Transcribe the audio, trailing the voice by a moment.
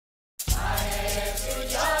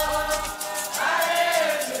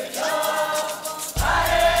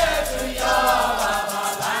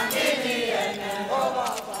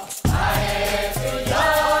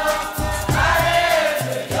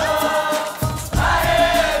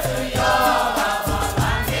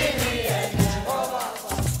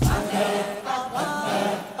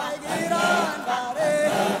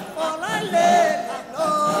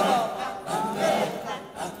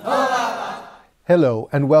Hello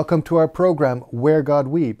and welcome to our program Where God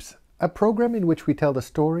Weeps, a program in which we tell the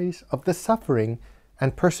stories of the suffering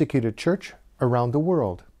and persecuted church around the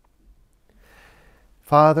world.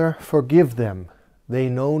 Father, forgive them, they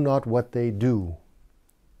know not what they do.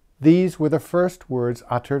 These were the first words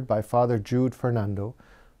uttered by Father Jude Fernando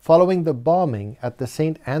following the bombing at the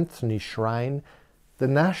St. Anthony Shrine, the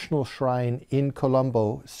national shrine in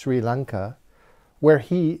Colombo, Sri Lanka, where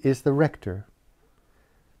he is the rector.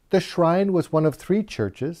 The shrine was one of 3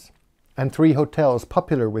 churches and 3 hotels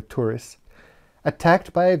popular with tourists,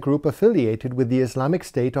 attacked by a group affiliated with the Islamic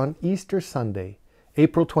State on Easter Sunday,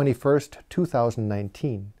 April 21st,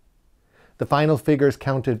 2019. The final figures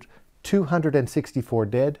counted 264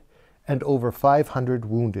 dead and over 500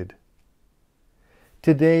 wounded.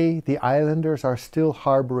 Today, the islanders are still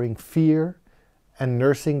harboring fear and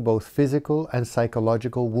nursing both physical and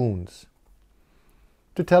psychological wounds.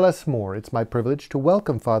 To tell us more, it's my privilege to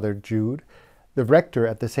welcome Father Jude, the rector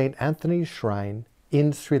at the St. Anthony's Shrine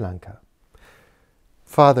in Sri Lanka.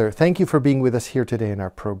 Father, thank you for being with us here today in our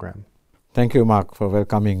program. Thank you, Mark, for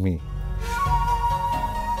welcoming me.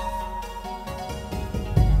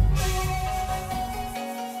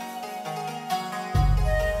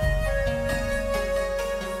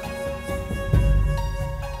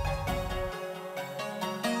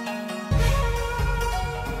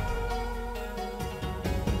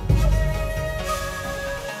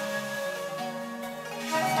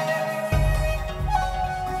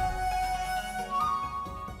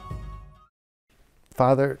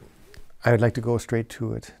 Father, I would like to go straight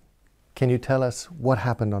to it. Can you tell us what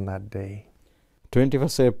happened on that day?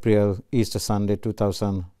 21st April, Easter Sunday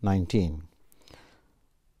 2019.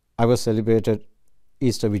 I was celebrated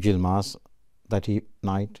Easter Vigil Mass that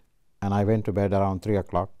night, and I went to bed around 3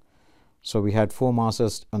 o'clock. So we had 4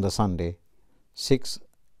 masses on the Sunday, 6,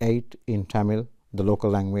 8 in Tamil, the local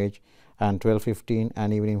language, and 12:15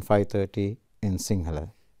 and evening 5:30 in Sinhala.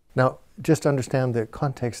 Now, just to understand the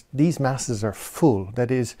context, these masses are full.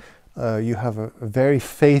 That is, you have a very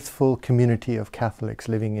faithful community of Catholics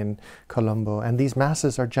living in Colombo, and these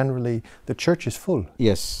masses are generally, the church is full.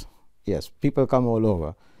 Yes. People come all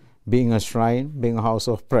over. Being a shrine, being a house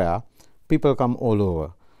of prayer, people come all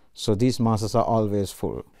over. So these masses are always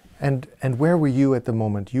full. And where were you at the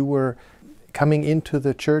moment? You were coming into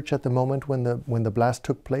the church at the moment when the blast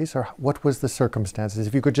took place, or what was the circumstances?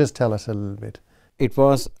 If you could just tell us a little bit. It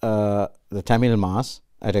was the Tamil Mass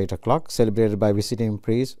at 8 o'clock, celebrated by visiting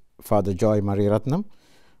priest Father Joy Mariratnam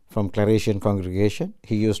from Claretian congregation.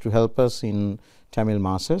 He used to help us in Tamil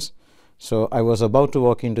Masses. So I was about to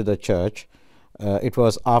walk into the church. It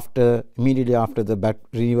was immediately after the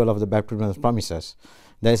renewal of the baptismal promises.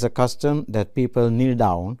 There is a custom that people kneel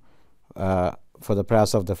down for the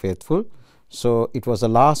prayers of the faithful. So it was the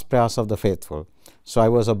last prayers of the faithful. So I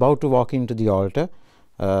was about to walk into the altar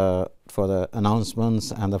for the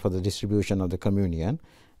announcements and for the distribution of the communion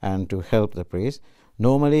and to help the priest.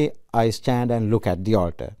 Normally, I stand and look at the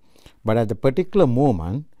altar. But at the particular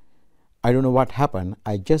moment, I don't know what happened.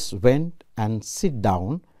 I just went and sit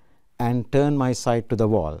down and turned my side to the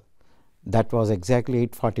wall. That was exactly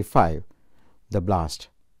 8:45, the blast.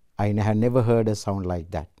 I had never heard a sound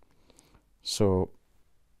like that. So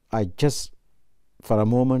I just, for a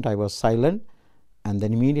moment, I was silent, and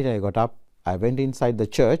then immediately I got up. I went inside the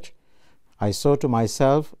church. I saw to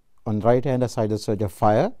myself on the right hand side there's a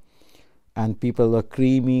fire, and people were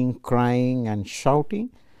screaming, crying and shouting.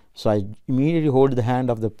 So I immediately hold the hand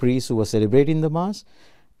of the priest who was celebrating the Mass,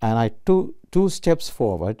 and I took 2 steps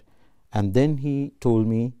forward, and then he told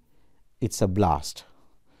me it's a blast.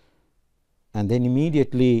 And then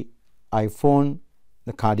immediately I phoned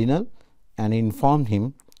the Cardinal and informed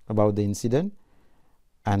him about the incident,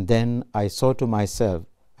 and then I saw to myself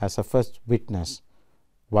as a first witness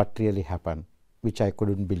what really happened, which I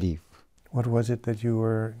couldn't believe. What was it that you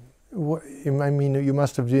were, you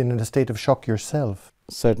must have been in a state of shock yourself.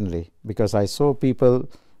 Certainly, because I saw people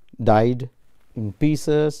died in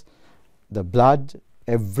pieces, the blood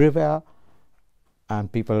everywhere,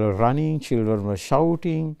 and people were running, children were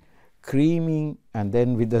shouting, screaming, and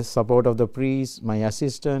then with the support of the priest, my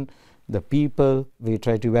assistant, the people, we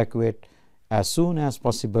tried to evacuate as soon as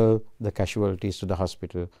possible the casualties to the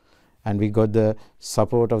hospital. And we got the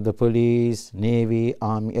support of the police, Navy,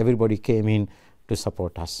 Army, everybody came in to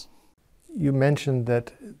support us. You mentioned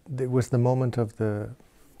that it was the moment of the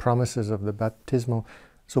promises of the baptismal,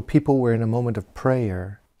 so people were in a moment of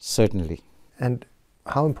prayer. Certainly. And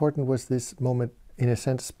how important was this moment, in a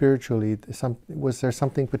sense, spiritually? Was there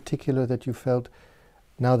something particular that you felt,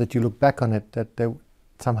 now that you look back on it, that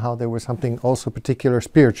somehow there was something also particular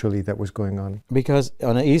spiritually that was going on? Because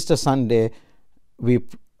on Easter Sunday, we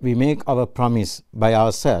we make our promise by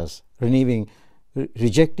ourselves, rejecting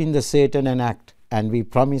the Satan and act, and we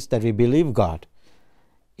promise that we believe God,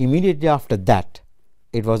 immediately after that,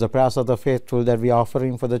 it was the prayers of the faithful that we are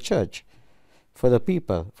offering for the church, for the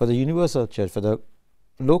people, for the universal church, for the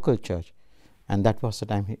local church. And that was the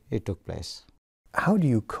time it took place. How do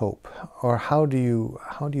you cope, or how do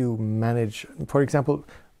you manage? For example,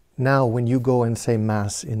 now when you go and say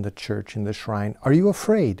Mass in the church, in the shrine, are you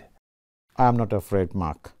afraid? I am not afraid,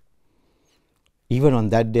 Mark. Even on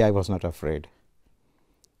that day, I was not afraid.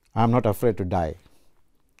 I am not afraid to die,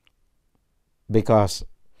 because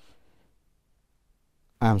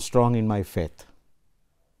I am strong in my faith.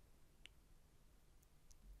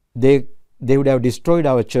 They would have destroyed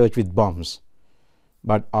our church with bombs,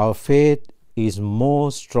 but our faith is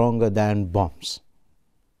more stronger than bombs.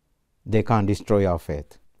 They can't destroy our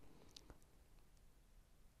faith.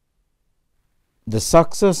 The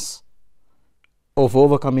success of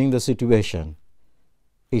overcoming the situation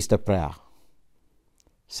is the prayer,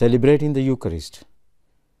 celebrating the Eucharist,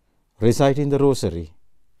 reciting the Rosary,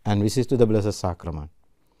 and visit to the Blessed Sacrament.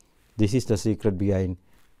 This is the secret behind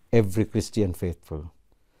every Christian faithful.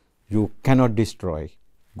 You cannot destroy.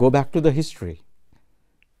 Go back to the history,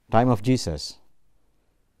 time of Jesus.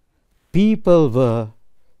 People were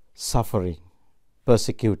suffering,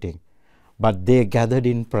 persecuting, but they gathered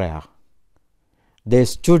in prayer. They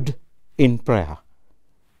stood in prayer.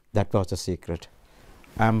 That was the secret.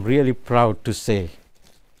 I am really proud to say,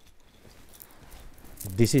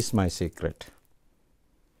 this is my secret.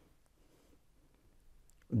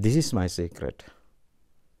 This is my secret.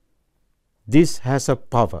 This has a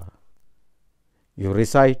power. You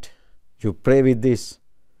recite, you pray with this,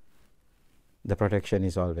 the protection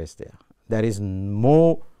is always there. There is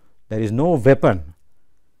no weapon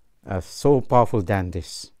so powerful than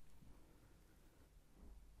this.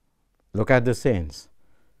 Look at the saints,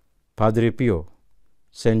 Padre Pio,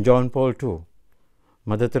 St. John Paul II,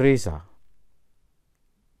 Mother Teresa,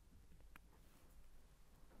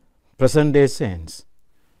 present day saints.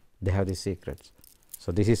 They have these secrets.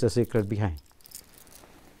 So this is the secret behind.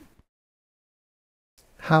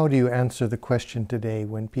 How do you answer the question today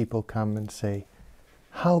when people come and say,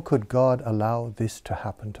 how could God allow this to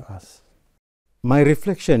happen to us? My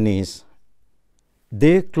reflection is,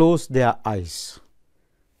 they closed their eyes.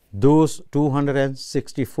 Those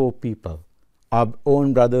 264 people, our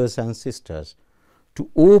own brothers and sisters, to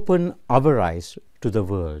open our eyes to the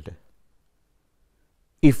world.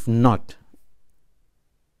 If not,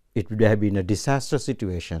 it would have been a disastrous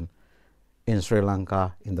situation in Sri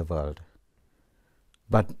Lanka, in the world.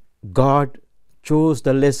 But God chose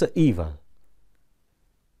the lesser evil.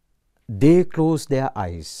 They closed their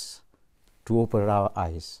eyes to open our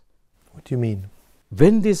eyes. What do you mean?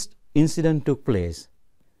 When this incident took place,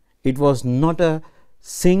 it was not a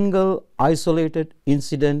single isolated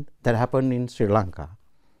incident that happened in Sri Lanka.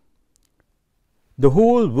 The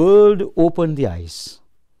whole world opened the eyes.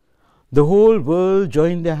 The whole world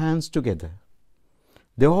joined their hands together.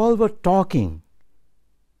 They all were talking.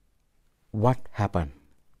 What happened?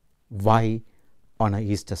 Why on a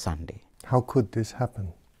Easter Sunday? How could this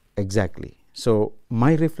happen? Exactly. So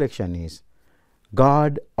my reflection is,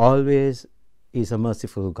 God always is a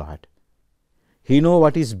merciful God. He knows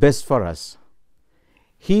what is best for us.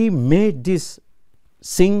 He made this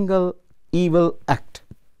single evil act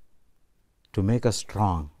to make us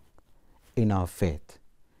strong in our faith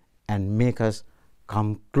and make us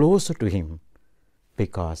come closer to Him,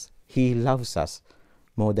 because He loves us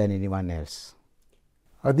more than anyone else.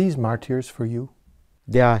 Are these martyrs for you?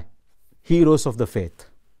 They are heroes of the faith.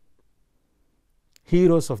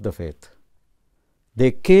 Heroes of the faith.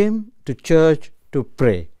 They came to church to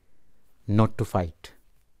pray, not to fight.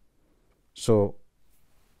 So,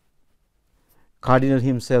 Cardinal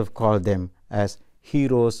himself called them as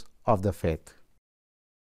heroes of the faith.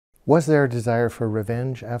 Was there a desire for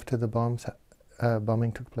revenge after the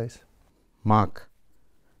bombing took place? Mark,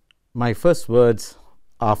 my first words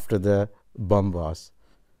after the bomb was,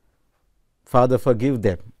 Father, forgive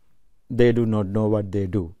them. They do not know what they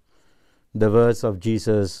do. The words of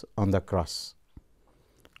Jesus on the cross.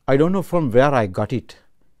 I don't know from where I got it,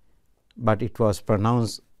 but it was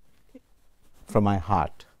pronounced from my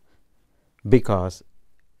heart, because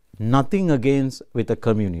nothing against with a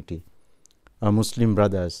community, a Muslim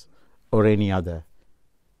brothers or any other.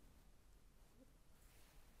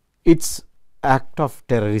 It's act of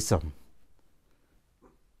terrorism.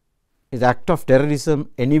 It's act of terrorism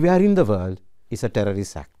anywhere in the world is a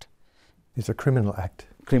terrorist act. It's a criminal act.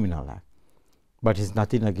 Criminal act. But it's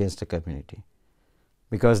nothing against the community.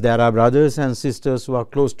 Because there are brothers and sisters who are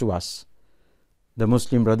close to us, the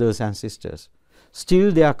Muslim brothers and sisters.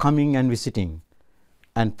 still they are coming and visiting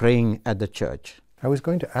and praying at the church. I was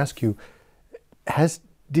going to ask you,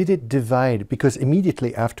 did it divide? Because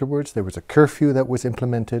immediately afterwards there was a curfew that was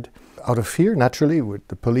implemented out of fear, naturally.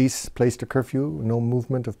 The police placed a curfew, no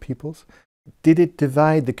movement of peoples. Did it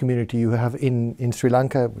divide the community? You have in Sri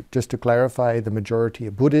Lanka, just to clarify, the majority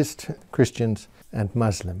of Buddhist, Christians and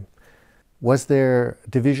Muslim. Was there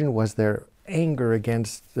division? Was there anger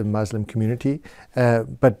against the Muslim community?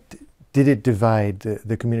 But did it divide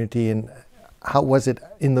the community? And how was it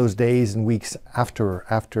in those days and weeks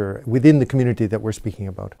after within the community that we're speaking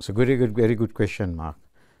about? It's a very good question, Mark.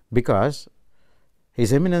 Because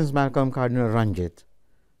His Eminence Malcolm Cardinal Ranjit,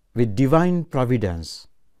 with divine providence,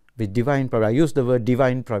 I use the word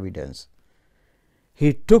divine providence,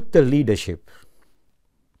 he took the leadership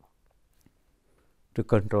to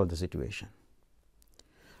control the situation.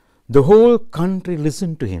 The whole country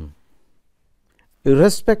listened to him,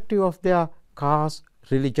 irrespective of their caste,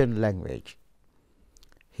 religion, language.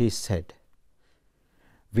 He said,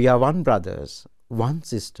 "We are one brothers, one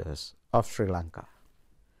sisters of Sri Lanka.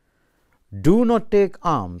 Do not take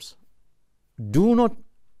arms. Do not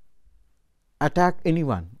attack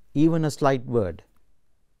anyone, even a slight word."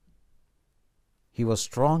 He was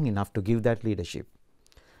strong enough to give that leadership.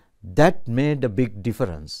 That made a big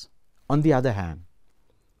difference. On the other hand,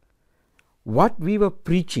 what we were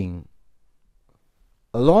preaching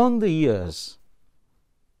along the years,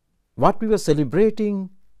 what we were celebrating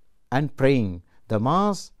and praying, the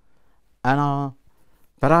Mass and our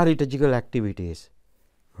paraliturgical activities,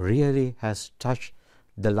 really has touched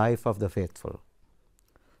the life of the faithful.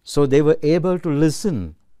 So they were able to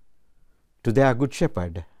listen to their Good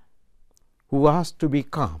Shepherd, who asked to be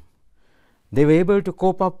calm. They were able to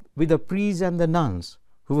cope up with the priests and the nuns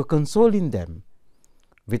who were consoling them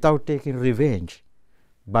without taking revenge,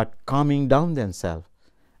 but calming down themselves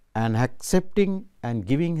and accepting and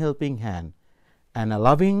giving helping hand and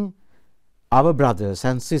allowing our brothers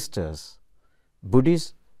and sisters,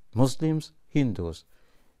 Buddhists, Muslims, Hindus,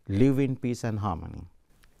 live in peace and harmony.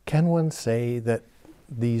 Can one say that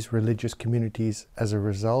these religious communities, as a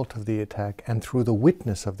result of the attack and through the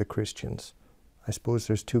witness of the Christians, I suppose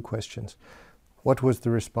there's two questions. What was the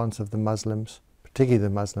response of the Muslims, particularly the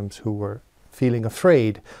Muslims who were feeling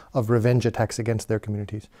afraid of revenge attacks against their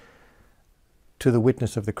communities, to the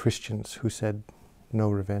witness of the Christians who said no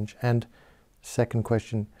revenge? And second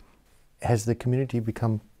question, has the community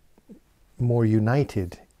become more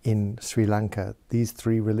united in Sri Lanka, these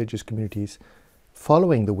three religious communities,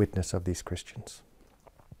 following the witness of these Christians?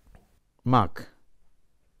 Mark,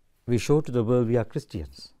 we show to the world we are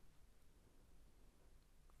Christians.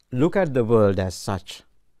 Look at the world as such.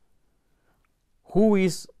 Who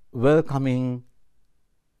is welcoming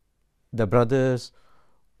the brothers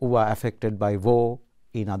who are affected by war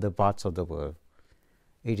in other parts of the world?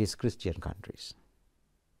 It is Christian countries.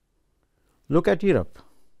 Look at Europe.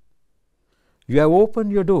 You have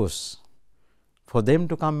opened your doors for them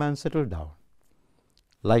to come and settle down.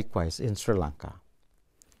 Likewise in Sri Lanka,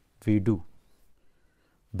 we do.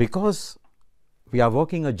 Because we are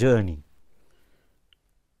walking a journey.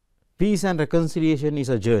 Peace and reconciliation is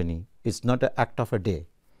a journey. It's not an act of a day.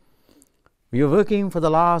 We are working for the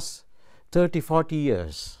last 30, 40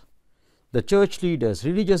 years. The church leaders,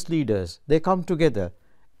 religious leaders, they come together,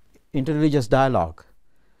 interreligious dialogue.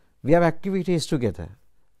 We have activities together.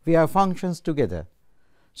 We have functions together.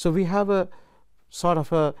 So we have a sort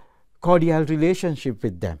of a cordial relationship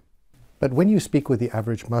with them. But when you speak with the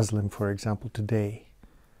average Muslim, for example, today,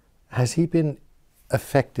 has he been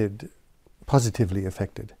affected, positively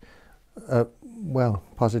affected? Well,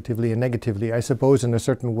 positively and negatively, I suppose, in a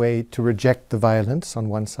certain way, to reject the violence on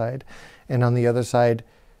one side, and on the other side,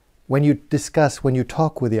 when you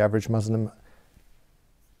talk with the average Muslim,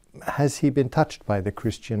 has he been touched by the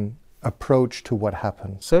Christian approach to what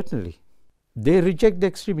happened? Certainly. They reject the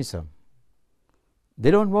extremism.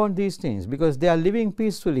 They don't want these things because they are living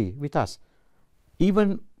peacefully with us.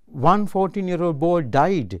 Even one 14-year-old boy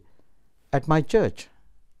died at my church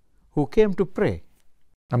who came to pray.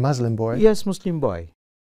 A Muslim boy? Yes, Muslim boy.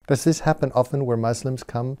 Does this happen often where Muslims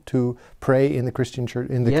come to pray in the Christian church,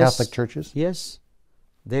 in the Catholic churches? Yes,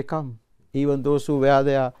 they come. Even those who wear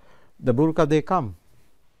the burqa, they come.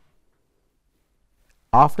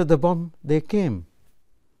 After the bomb, they came.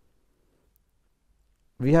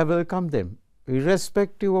 We have welcomed them,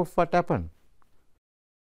 irrespective of what happened.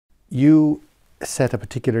 You set a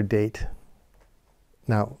particular date.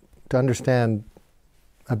 Now, to understand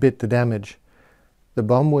a bit the damage, the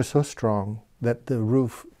bomb was so strong that the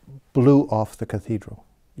roof blew off the cathedral.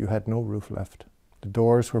 You had no roof left. The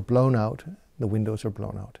doors were blown out, the windows were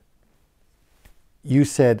blown out. You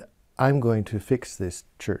said, I'm going to fix this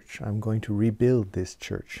church. I'm going to rebuild this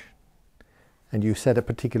church. And you set a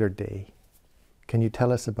particular day. Can you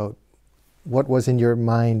tell us about what was in your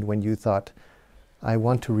mind when you thought, I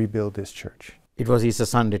want to rebuild this church? It was Easter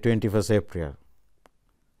Sunday, 21st April.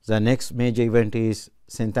 The next major event is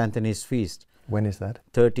St. Anthony's Feast. When is that?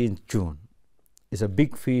 13th June. It's a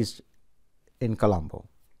big feast in Colombo.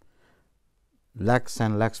 Lakhs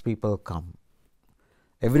and lakhs people come.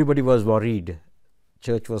 Everybody was worried.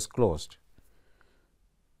 Church was closed.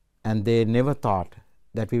 And they never thought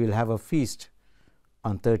that we will have a feast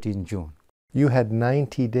on 13th June. You had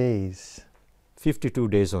 90 days. 52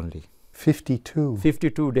 days only. 52?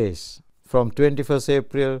 52 days. From 21st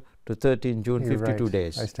April to 13th June, You're 52 right.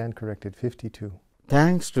 days. I stand corrected, 52.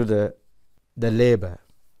 Thanks to the labor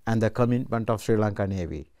and the commitment of Sri Lanka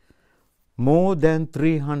Navy, more than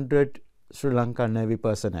 300 Sri Lanka Navy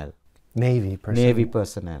personnel, Navy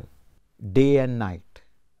personnel, day and night,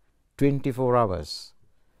 24 hours,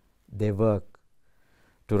 they work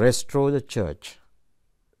to restore the church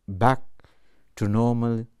back to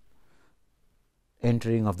normal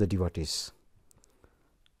entering of the devotees.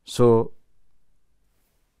 So,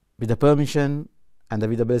 with the permission and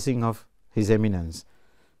with the blessing of His Eminence,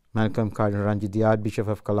 Malcolm Cardinal Ranjit, the Archbishop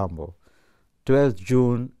of Colombo, 12th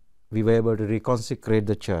June, we were able to reconsecrate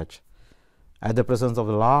the church at the presence of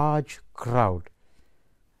a large crowd,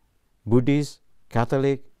 Buddhist,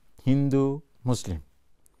 Catholic, Hindu, Muslim.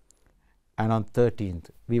 And on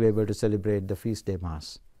 13th, we were able to celebrate the feast day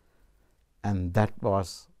Mass. And that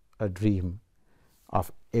was a dream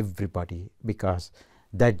of everybody, because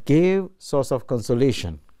that gave source of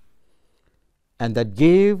consolation, and that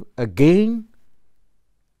gave again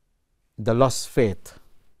the lost faith.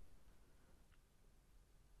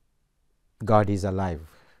 God is alive.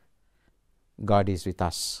 God is with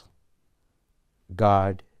us.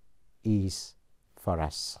 God is for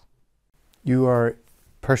us. You are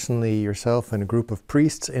personally yourself and a group of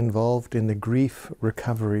priests involved in the grief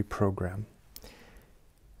recovery program.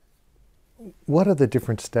 What are the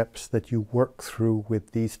different steps that you work through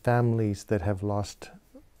with these families that have lost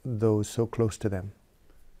those so close to them?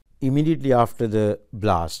 Immediately after the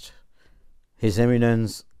blast, His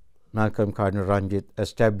Eminence Malcolm Cardinal Ranjit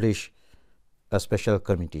established a special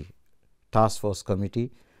committee, task force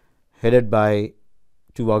committee, headed by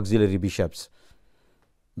two auxiliary bishops,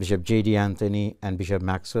 Bishop J.D. Anthony and Bishop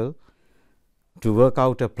Maxwell, to work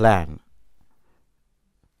out a plan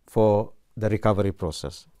for the recovery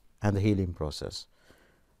process and the healing process.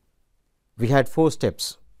 We had 4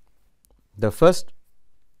 steps. The first,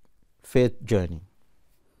 faith journey.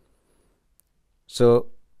 So,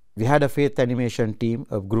 we had a faith animation team,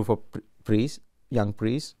 a group of priests, young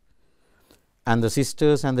priests, and the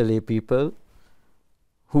sisters and the lay people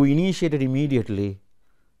who initiated immediately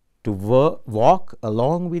to walk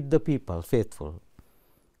along with the people, faithful,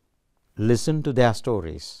 listen to their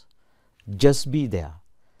stories, just be there,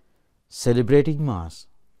 celebrating Mass,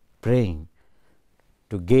 praying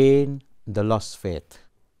to gain the lost faith,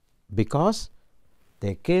 because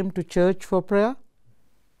they came to church for prayer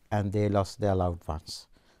and they lost their loved ones.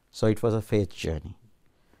 So it was a faith journey.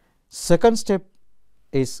 Second step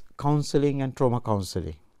is counseling and trauma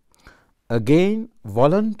counseling. Again,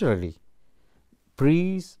 voluntarily,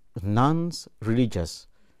 priests, nuns, religious,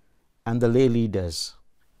 and the lay leaders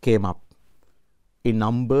came up in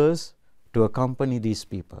numbers to accompany these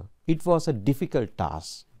people. It was a difficult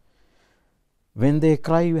task. When they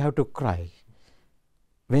cry, you have to cry.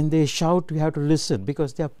 When they shout, you have to listen,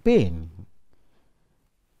 because they are pain.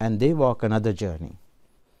 And they walk another journey.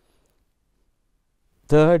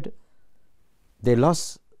 Third, they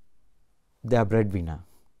lost their breadwinner,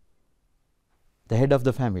 the head of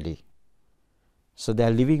the family. So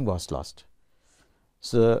their living was lost.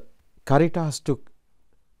 So Caritas took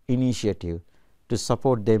initiative to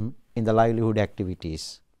support them in the livelihood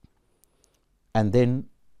activities. And then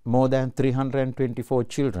more than 324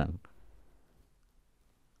 children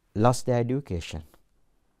lost their education,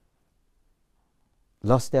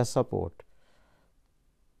 lost their support.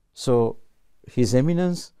 So His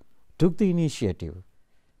Eminence took the initiative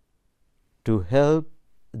to help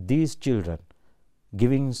these children,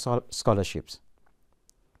 giving scholarships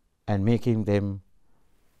and making them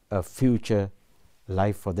a future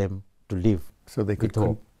life for them to live. So they could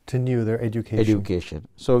continue their education.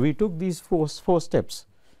 So we took these four steps,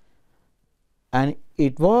 and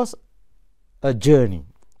it was a journey.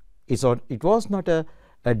 It was not a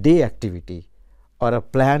day activity or a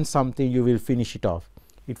plan, something you will finish it off.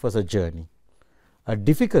 It was a journey, a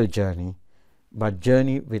difficult journey, but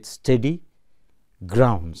journey with steady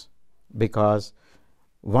grounds, because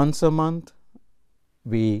once a month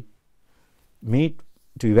we meet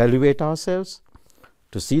to evaluate ourselves,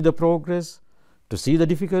 to see the progress, to see the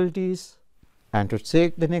difficulties, and to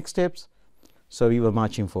take the next steps. So we were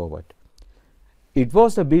marching forward. It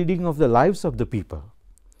was the building of the lives of the people.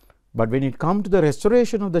 But when it comes to the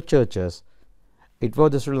restoration of the churches, it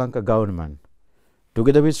was the Sri Lanka government,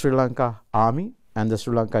 together with Sri Lanka Army and the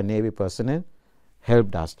Sri Lanka Navy personnel,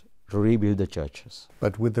 helped us to rebuild the churches.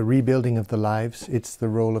 But with the rebuilding of the lives, it's the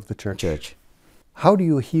role of the church. Church. How do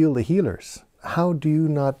you heal the healers? How do you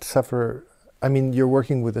not suffer? I mean, you're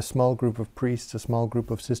working with a small group of priests, a small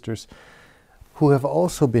group of sisters who have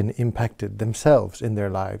also been impacted themselves in their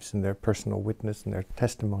lives, in their personal witness, in their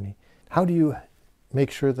testimony. How do you make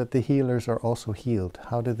sure that the healers are also healed?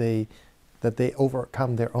 How do they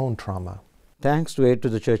overcome their own trauma? Thanks to Aid to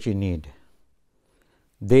the Church in Need,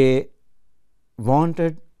 they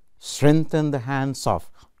wanted strengthen the hands of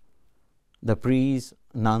the priests,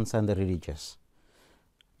 nuns and the religious,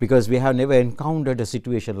 because we have never encountered a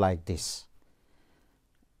situation like this.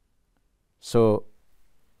 So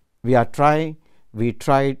we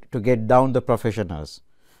tried to get down the professionals,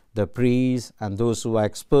 the priests and those who are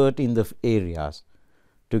expert in the areas,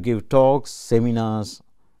 to give talks, seminars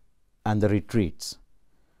and the retreats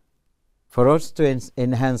for us to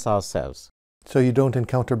enhance ourselves. So you don't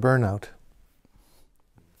encounter burnout?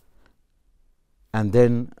 And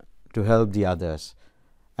then to help the others.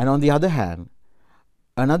 And on the other hand,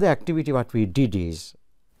 another activity what we did is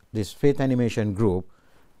this faith animation group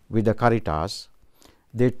with the Caritas,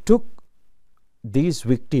 they took these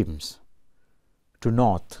victims to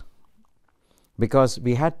North, because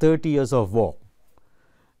we had 30 years of war,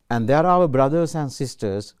 and there are our brothers and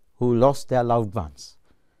sisters who lost their loved ones,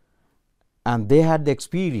 and they had the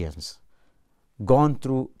experience, gone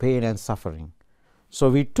through pain and suffering. So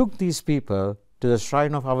we took these people to the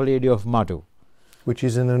shrine of Our Lady of Madhu, which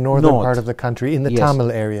is in the northern part of the country, in the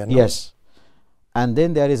Tamil area. No? Yes. And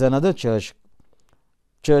then there is another church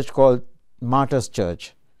called Martyrs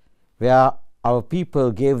Church, where our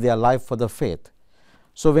people gave their life for the faith.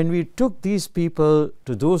 So when we took these people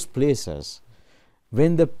to those places,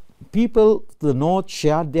 when the people to the north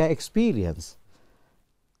shared their experience,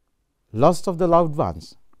 loss of the loved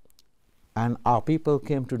ones, and our people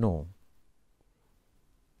came to know,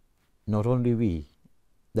 not only we,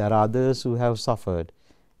 there are others who have suffered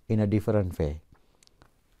in a different way,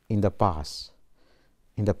 in the past,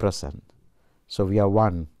 in the present. So we are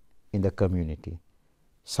one in the community.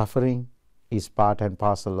 Suffering is part and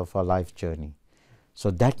parcel of our life journey.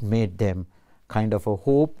 So that made them kind of a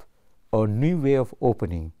hope or new way of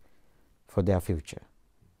opening for their future.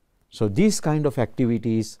 So these kind of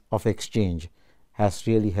activities of exchange has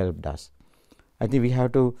really helped us. I think we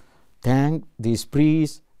have to thank these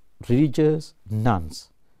priests, religious, nuns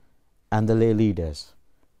and the lay leaders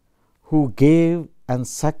who gave and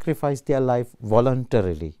sacrificed their life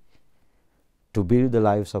voluntarily to build the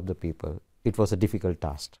lives of the people. It was a difficult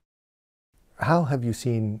task. How have you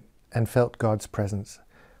seen and felt God's presence?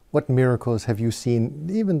 What miracles have you seen,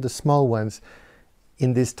 even the small ones,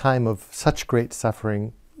 in this time of such great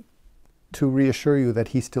suffering, to reassure you that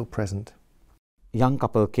He's still present? Young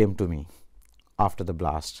couple came to me after the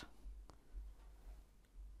blast.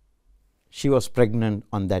 She was pregnant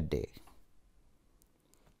on that day.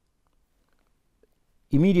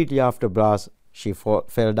 Immediately after blast, she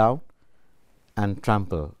fell down and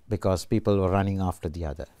trampled because people were running after the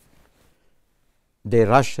other. They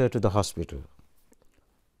rushed her to the hospital.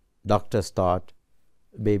 Doctors thought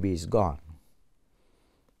baby is gone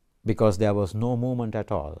because there was no movement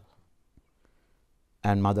at all,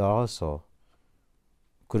 and mother also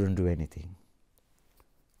couldn't do anything.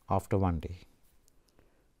 After one day,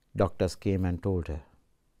 doctors came and told her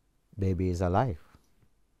baby is alive.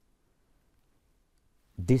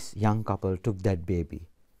 This young couple took that baby,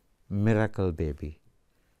 miracle baby,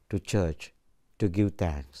 to church to give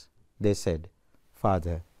thanks. They said,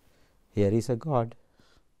 Father, here is a God,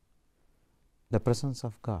 the presence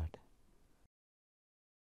of God.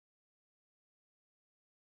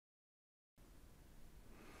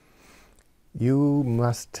 You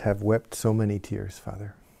must have wept so many tears,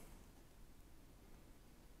 Father.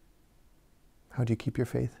 How do you keep your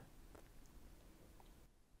faith?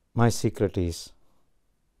 My secret is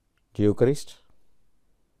the Eucharist,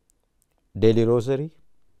 daily rosary,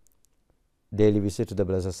 daily visit to the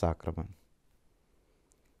Blessed Sacrament.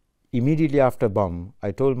 Immediately after bomb,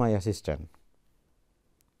 I told my assistant,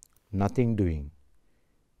 nothing doing.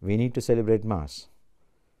 We need to celebrate Mass.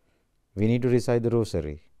 We need to recite the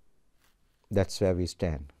rosary. That's where we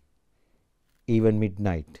stand. Even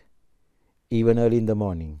midnight, even early in the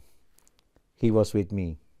morning, he was with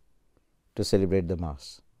me to celebrate the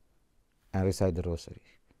Mass and recite the rosary.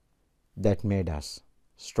 That made us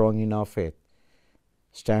strong in our faith,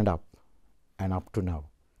 stand up, and up to now,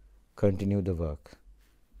 continue the work,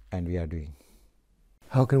 and we are doing.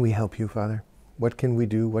 How can we help you, Father? What can we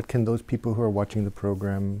do? What can those people who are watching the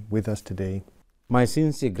program with us today? My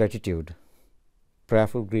sincere gratitude,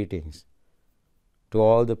 prayerful greetings to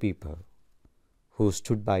all the people who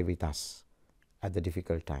stood by with us at the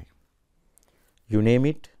difficult time. You name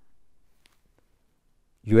it,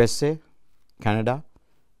 USA, Canada,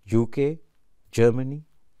 UK, Germany,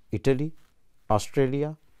 Italy,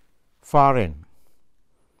 Australia, foreign,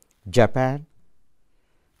 Japan,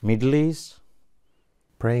 Middle East,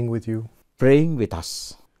 Praying with you. praying with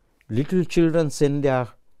us. Little children send their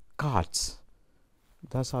cards.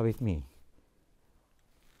 Thus are with me.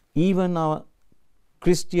 Even our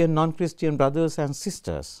Christian, non-Christian brothers and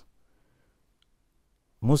sisters,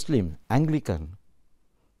 Muslim, Anglican,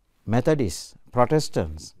 Methodists,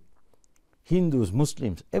 Protestants, Hindus,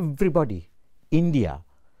 Muslims, everybody, India,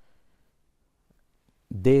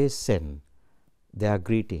 they send their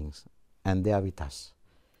greetings and they are with us.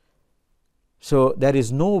 So there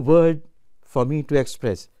is no word for me to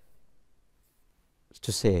express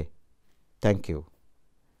to say thank you.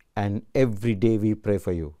 And every day we pray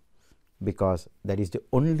for you, because that is the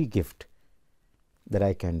only gift that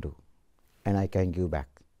I can do and I can give back.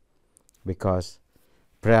 Because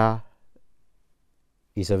prayer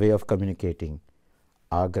is a way of communicating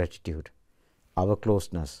our gratitude, our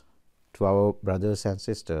closeness to our brothers and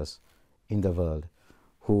sisters in the world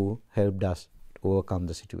who helped us to overcome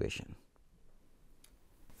the situation.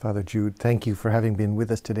 Father Jude, thank you for having been with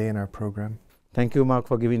us today in our program. Thank you, Mark,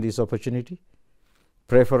 for giving this opportunity.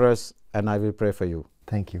 Pray for us, and I will pray for you.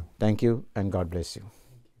 Thank you. Thank you, and God bless you.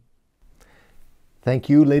 Thank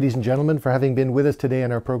you, ladies and gentlemen, for having been with us today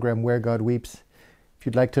in our program, Where God Weeps. If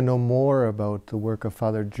you'd like to know more about the work of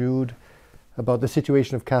Father Jude, about the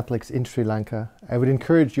situation of Catholics in Sri Lanka, I would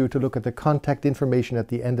encourage you to look at the contact information at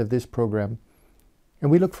the end of this program. And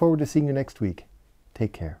we look forward to seeing you next week.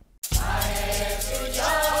 Take care.